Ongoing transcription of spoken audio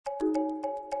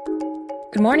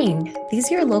Good morning. These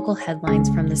are your local headlines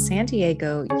from the San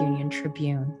Diego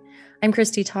Union-Tribune. I'm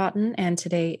Christy Totten, and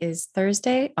today is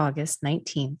Thursday, August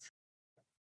 19th.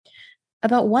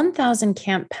 About 1,000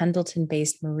 Camp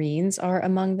Pendleton-based Marines are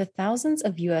among the thousands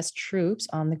of U.S. troops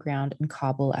on the ground in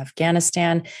Kabul,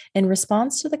 Afghanistan, in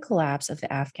response to the collapse of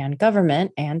the Afghan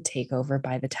government and takeover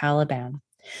by the Taliban.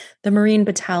 The Marine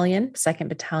Battalion, 2nd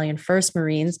Battalion, 1st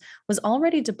Marines, was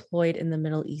already deployed in the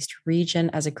Middle East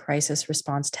region as a crisis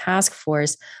response task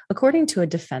force, according to a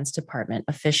Defense Department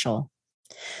official.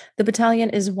 The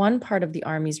battalion is one part of the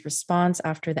Army's response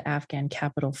after the Afghan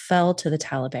capital fell to the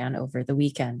Taliban over the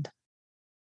weekend.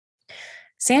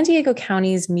 San Diego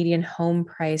County's median home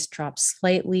price dropped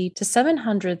slightly to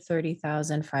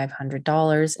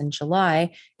 $730,500 in July,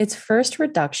 its first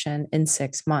reduction in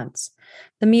 6 months.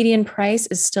 The median price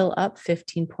is still up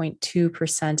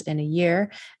 15.2% in a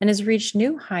year and has reached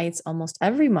new heights almost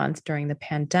every month during the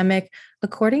pandemic,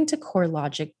 according to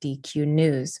CoreLogic DQ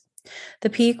News. The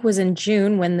peak was in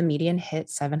June when the median hit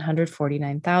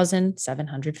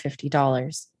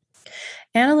 $749,750.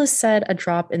 Analysts said a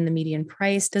drop in the median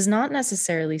price does not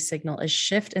necessarily signal a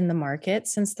shift in the market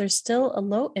since there's still a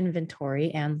low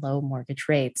inventory and low mortgage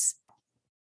rates.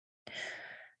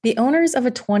 The owners of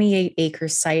a 28-acre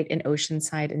site in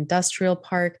Oceanside Industrial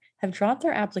Park have dropped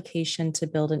their application to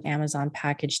build an Amazon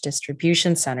package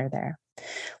distribution center there.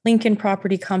 Lincoln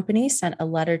Property Company sent a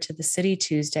letter to the city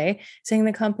Tuesday saying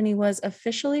the company was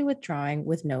officially withdrawing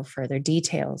with no further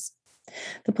details.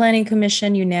 The Planning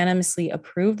Commission unanimously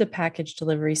approved the package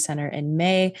delivery center in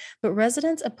May, but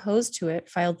residents opposed to it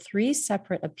filed 3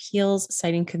 separate appeals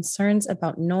citing concerns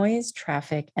about noise,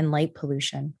 traffic, and light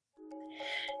pollution.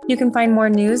 You can find more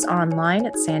news online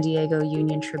at san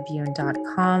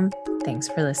diegouniontribune.com. Thanks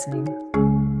for listening.